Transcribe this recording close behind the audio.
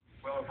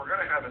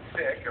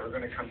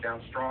going to come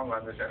down strong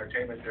on this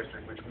entertainment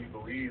district, which we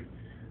believe,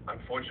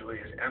 unfortunately,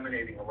 is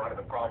emanating a lot of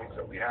the problems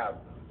that we have.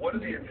 What are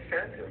the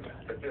incentives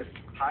that this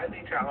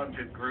highly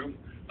talented group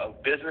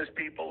of business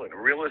people and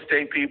real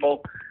estate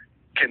people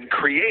can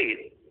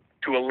create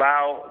to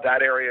allow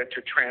that area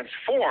to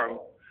transform?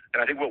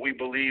 And I think what we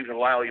believe, and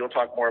Lyle, you'll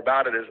talk more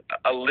about it, is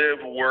a live,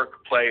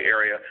 work, play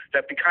area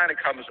that kind of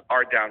becomes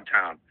our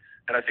downtown.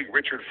 And I think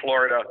Richard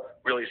Florida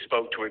really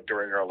spoke to it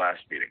during our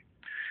last meeting.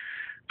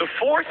 The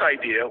fourth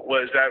idea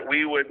was that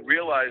we would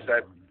realize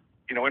that,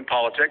 in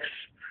politics,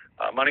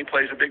 money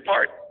plays a big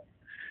part.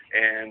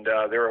 And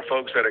there are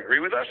folks that agree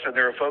with us, and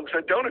there are folks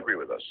that don't agree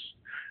with us.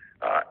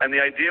 And the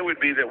idea would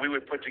be that we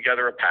would put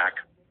together a PAC,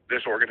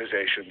 this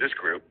organization, this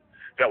group,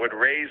 that would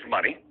raise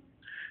money,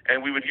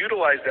 and we would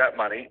utilize that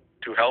money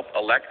to help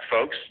elect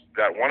folks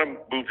that want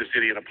to move the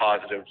city in a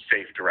positive,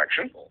 safe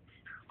direction.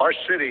 Our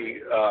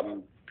city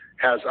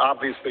has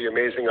obviously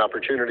amazing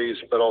opportunities,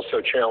 but also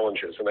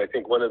challenges. And I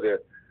think one of the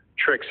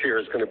tricks here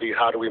is going to be,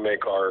 how do we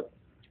make our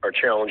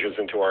challenges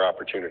into our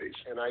opportunities?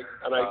 And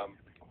I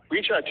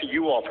reach out to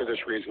you all for this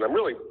reason. I'm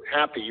really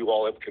happy you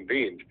all have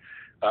convened.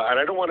 And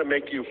I don't want to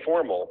make you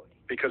formal,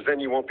 because then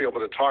you won't be able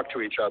to talk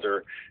to each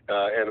other,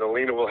 and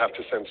Alina will have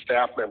to send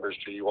staff members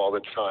to you all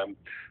the time.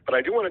 But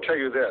I do want to tell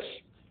you this.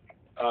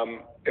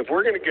 If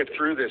we're going to get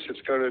through this,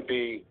 it's going to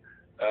be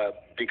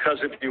because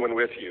of you and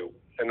with you,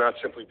 and not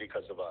simply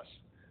because of us.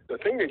 The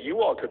thing that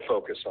you all could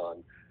focus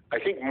on, I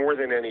think more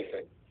than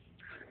anything,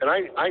 and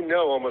I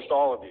know almost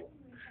all of you.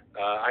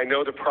 I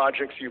know the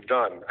projects you've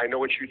done. I know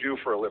what you do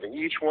for a living.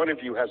 Each one of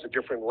you has a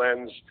different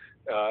lens,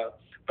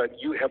 but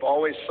you have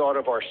always thought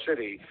of our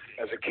city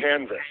as a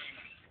canvas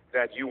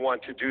that you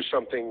want to do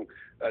something.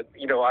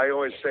 I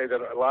always say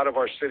that a lot of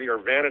our city are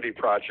vanity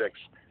projects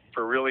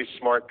for really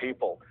smart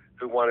people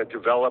who want to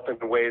develop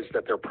in ways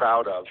that they're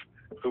proud of,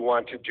 who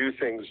want to do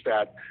things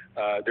that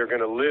they're going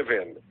to live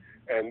in.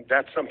 And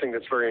that's something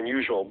that's very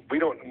unusual.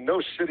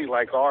 No city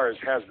like ours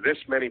has this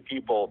many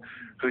people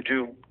who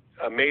do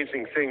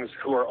amazing things,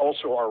 who are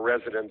also our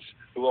residents,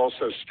 who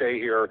also stay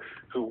here,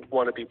 who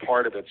want to be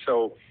part of it.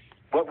 So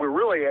what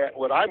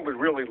I would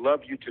really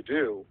love you to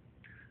do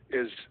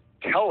is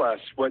tell us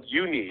what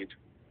you need.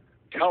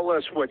 Tell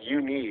us what you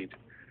need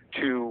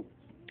to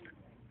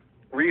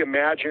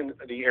reimagine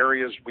the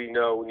areas we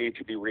know need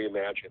to be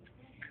reimagined.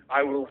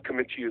 I will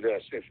commit to you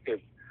this. If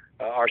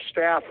our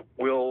staff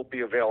will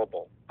be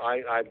available,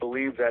 I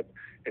believe that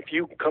if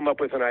you come up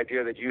with an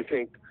idea that you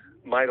think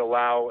might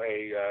allow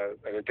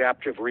an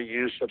adaptive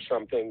reuse of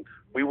something,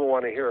 we will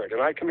want to hear it.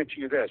 And I commit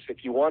to you this.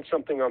 If you want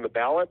something on the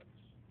ballot,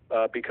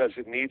 because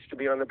it needs to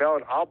be on the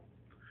ballot,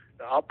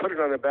 I'll put it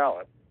on the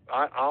ballot.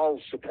 I'll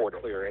support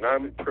Clear, and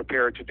I'm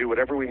prepared to do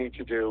whatever we need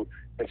to do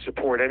and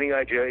support any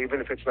idea, even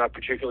if it's not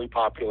particularly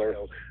popular.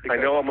 I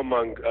know I'm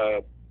among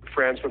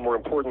friends, but more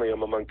importantly,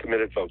 I'm among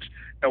committed folks.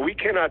 Now, we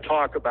cannot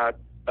talk about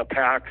a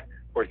PAC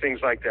or things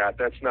like that.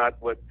 That's not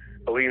what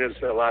Alina's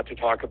allowed to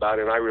talk about,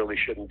 and I really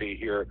shouldn't be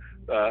here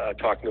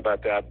talking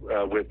about that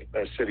with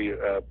city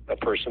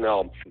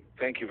personnel.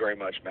 Thank you very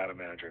much, Madam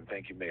Manager, and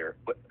thank you, Mayor.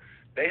 But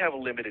they have a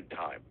limited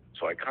time,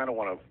 so I kind of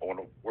want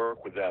to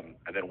work with them,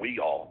 and then we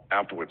all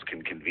afterwards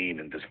can convene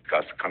and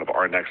discuss kind of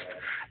our next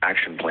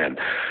action plan.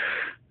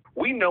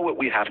 We know what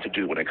we have to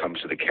do when it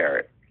comes to the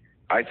carrot.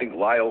 I think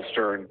Lyle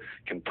Stern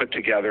can put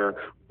together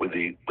with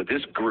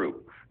this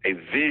group a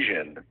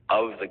vision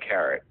of the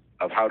carrot,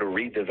 of how to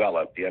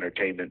redevelop the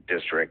entertainment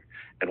district,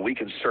 and we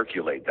can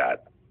circulate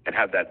that and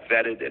have that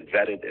vetted and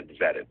vetted and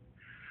vetted.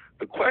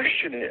 The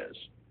question is,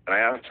 and I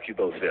ask you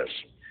both this,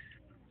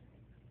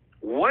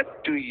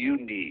 what do you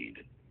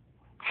need?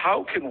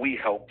 How can we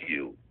help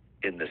you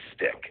in the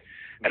stick?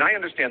 And I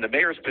understand the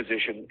mayor's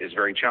position is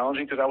very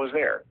challenging because I was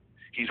there.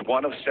 He's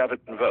one of 7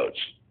 votes.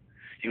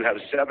 You have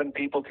 7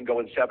 people can go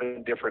in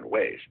 7 different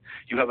ways.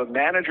 You have a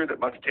manager that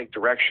must take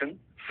direction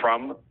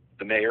from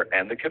the mayor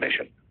and the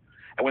commission.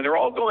 And when they're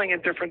all going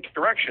in different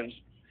directions,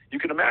 you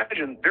can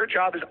imagine their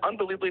job is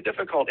unbelievably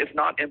difficult, if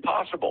not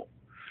impossible.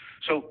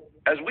 So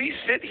as we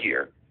sit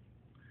here,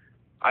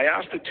 I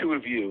ask the two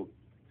of you,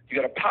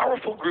 you got a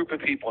powerful group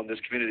of people in this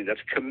community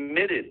that's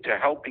committed to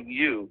helping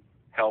you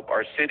help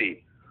our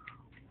city.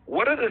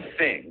 What are the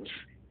things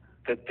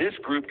that this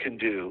group can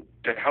do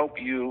to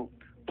help you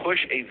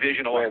push a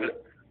vision along? When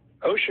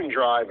Ocean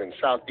Drive and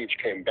South Beach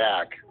came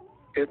back,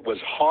 it was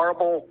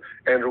horrible,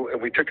 and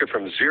we took it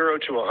from 0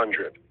 to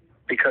 100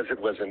 because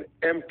it was an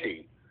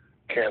empty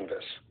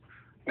canvas.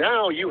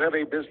 Now you have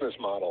a business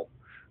model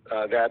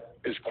that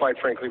is, quite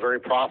frankly, very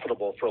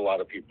profitable for a lot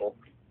of people.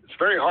 It's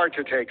very hard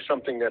to take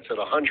something that's at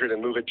 100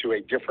 and move it to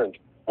a different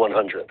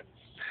 100.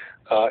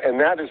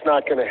 And that is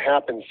not going to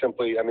happen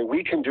simply. I mean,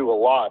 we can do a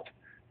lot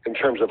in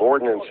terms of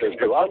ordinances,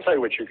 but I'll tell you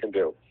what you can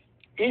do.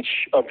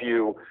 Each of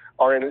you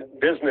are in a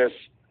business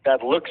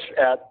that looks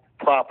at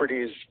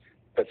properties,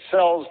 that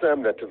sells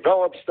them, that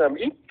develops them.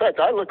 In fact,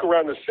 I look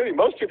around the city.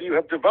 Most of you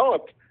have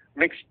developed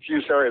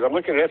mixed-use areas. I'm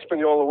looking at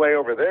Espanola Way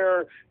over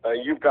there.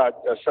 You've got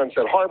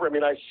Sunset Harbor. I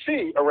mean, I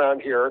see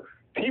around here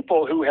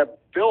people who have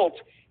built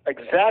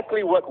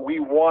exactly what we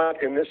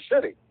want in this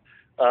city.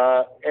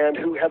 and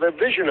who have a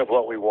vision of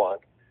what we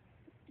want.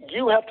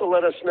 You have to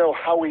let us know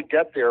how we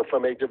get there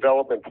from a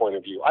development point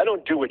of view. I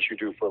don't do what you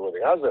do for a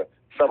living. I was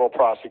a federal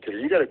prosecutor.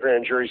 You got a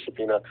grand jury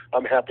subpoena,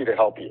 I'm happy to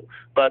help you.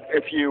 But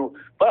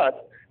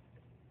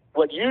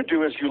what you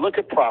do is you look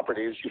at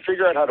properties, you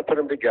figure out how to put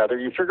them together,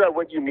 you figure out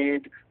what you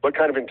need, what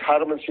kind of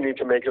entitlements you need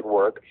to make it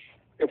work.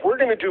 If we're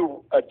going to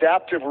do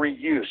adaptive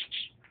reuse,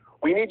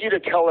 we need you to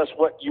tell us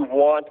what you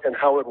want and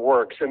how it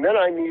works. And then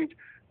I need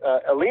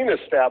Alina's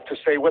staff to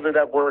say whether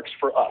that works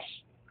for us.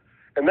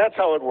 And that's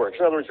how it works.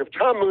 In other words, if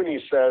Tom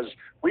Mooney says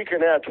we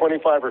can add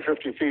 25 or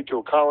 50 feet to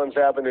a Collins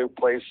Avenue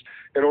place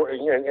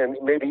and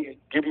maybe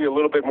give you a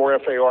little bit more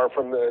FAR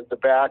from the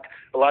back,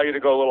 allow you to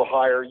go a little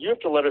higher, you have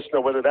to let us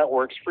know whether that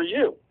works for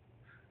you.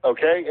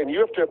 Okay? And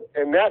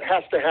and that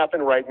has to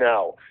happen right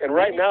now. And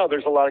right now,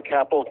 there's a lot of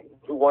capital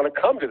who want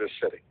to come to the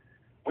city.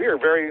 We are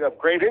of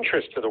great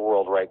interest to the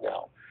world right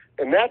now.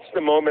 And that's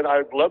the moment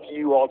I'd love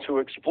you all to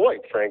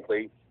exploit,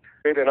 frankly.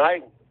 And I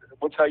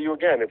will tell you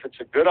again, if it's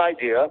a good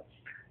idea,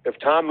 if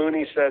Tom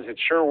Mooney says it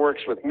sure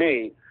works with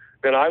me,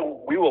 then I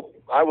will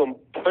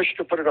push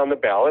to put it on the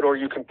ballot, or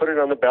you can put it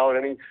on the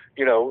ballot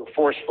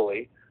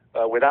forcefully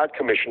without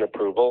commission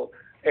approval,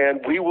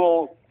 and we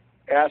will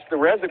ask the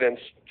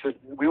residents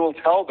we will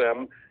tell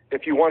them,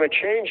 if you want to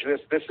change this,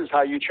 this is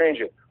how you change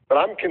it. But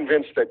I'm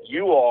convinced that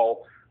you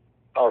all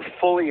are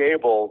fully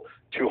able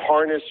to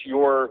harness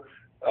your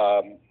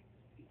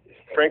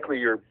frankly,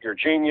 your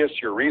genius,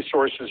 your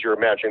resources, your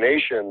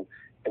imagination,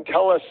 and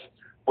tell us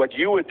what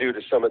you would do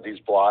to some of these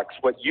blocks,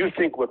 what you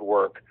think would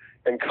work,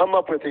 and come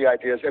up with the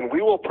ideas, and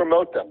we will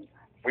promote them.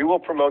 We will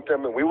promote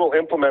them, and we will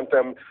implement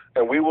them,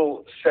 and we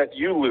will set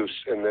you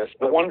loose in this.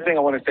 But one thing I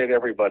want to say to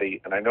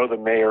everybody, and I know the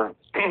mayor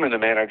and the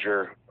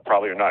manager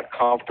probably are not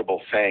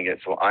comfortable saying it,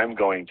 so I'm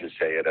going to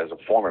say it as a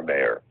former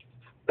mayor,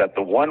 that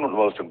one of the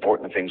most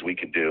important things we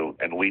could do,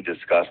 and we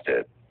discussed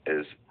it,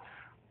 is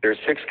there's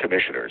 6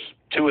 commissioners.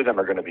 2 of them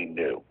are going to be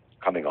new,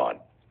 coming on.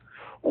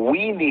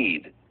 We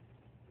need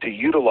to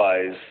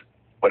utilize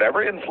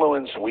whatever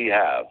influence we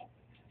have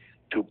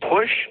to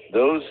push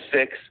those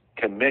 6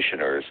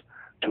 commissioners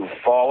to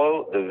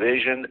follow the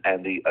vision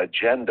and the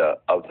agenda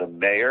of the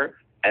mayor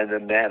and the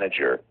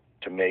manager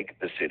to make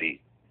the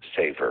city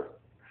safer.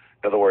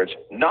 In other words,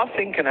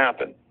 nothing can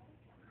happen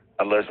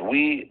unless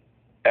we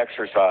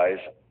exercise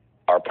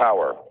our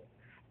power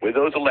with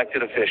those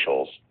elected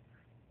officials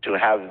to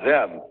have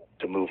them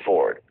to move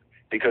forward.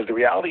 Because the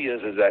reality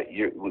is that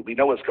we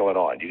know what's going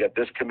on. You got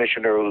this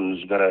commissioner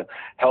who's going to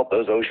help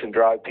those Ocean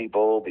Drive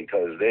people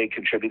because they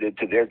contributed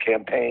to their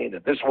campaign,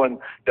 and this one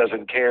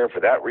doesn't care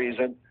for that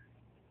reason.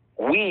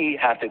 We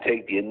have to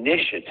take the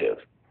initiative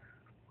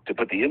to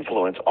put the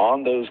influence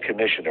on those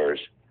commissioners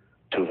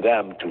to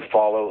them to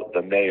follow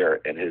the mayor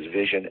and his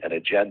vision and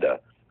agenda.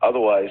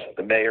 Otherwise,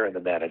 the mayor and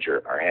the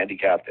manager are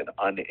handicapped and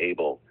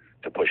unable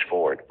to push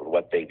forward with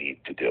what they need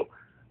to do.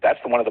 That's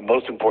one of the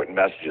most important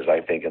messages, I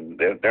think, and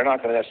they're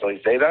not going to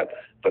necessarily say that,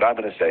 but I'm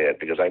going to say it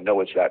because I know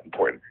it's that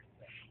important.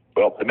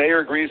 Well, the mayor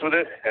agrees with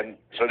it, and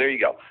so there you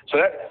go. So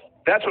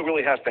that's what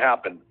really has to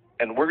happen,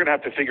 and we're going to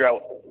have to figure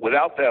out,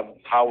 without them,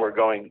 how we're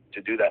going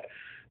to do that.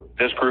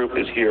 This group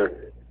is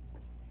here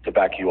to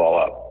back you all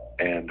up,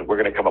 and we're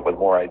going to come up with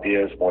more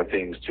ideas, more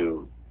things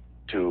to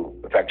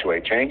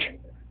effectuate change,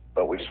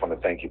 but we just want to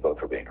thank you both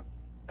for being here.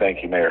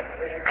 Thank you, Mayor.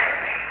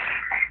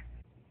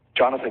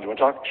 Jonathan, do you want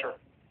to talk? Sure.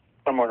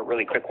 One more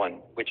really quick one,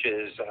 which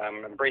is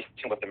embracing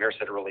what the mayor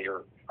said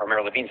earlier, or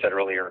Mayor Levine said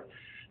earlier,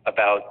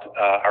 about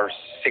our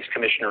 6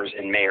 commissioners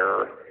and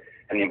mayor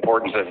and the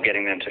importance of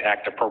getting them to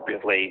act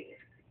appropriately.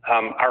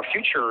 Our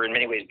future, in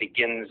many ways,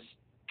 begins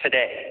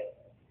today.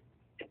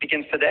 It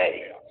begins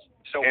today.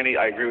 So, Andy,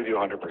 I agree with you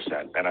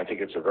 100%, and I think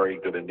it's a very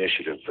good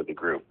initiative for the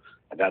group.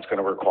 And that's going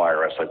to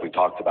require us, like we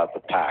talked about the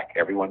PAC,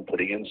 everyone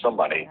putting in some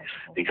money,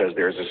 because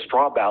there's a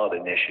straw ballot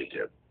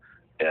initiative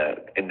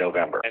in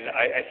November. And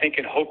I think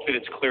and hope that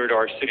it's clear to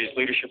our city's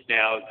leadership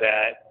now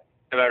that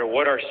no matter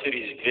what our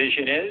city's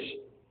vision is,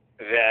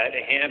 that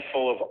a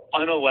handful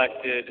of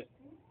unelected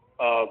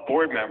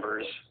board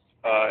members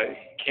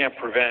can't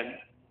prevent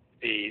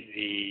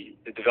the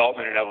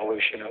development and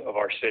evolution of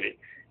our city,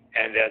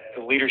 and that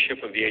the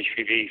leadership of the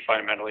HPV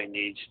fundamentally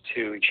needs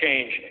to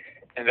change,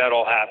 and that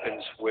all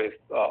happens with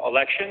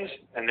elections,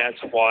 and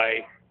that's why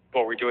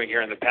what we're doing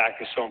here in the PAC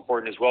is so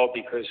important as well,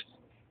 because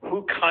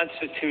who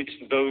constitutes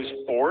those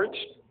boards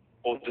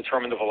will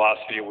determine the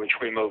velocity at which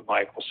we move,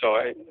 Michael. So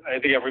I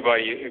think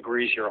everybody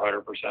agrees here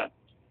 100%.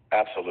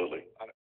 Absolutely.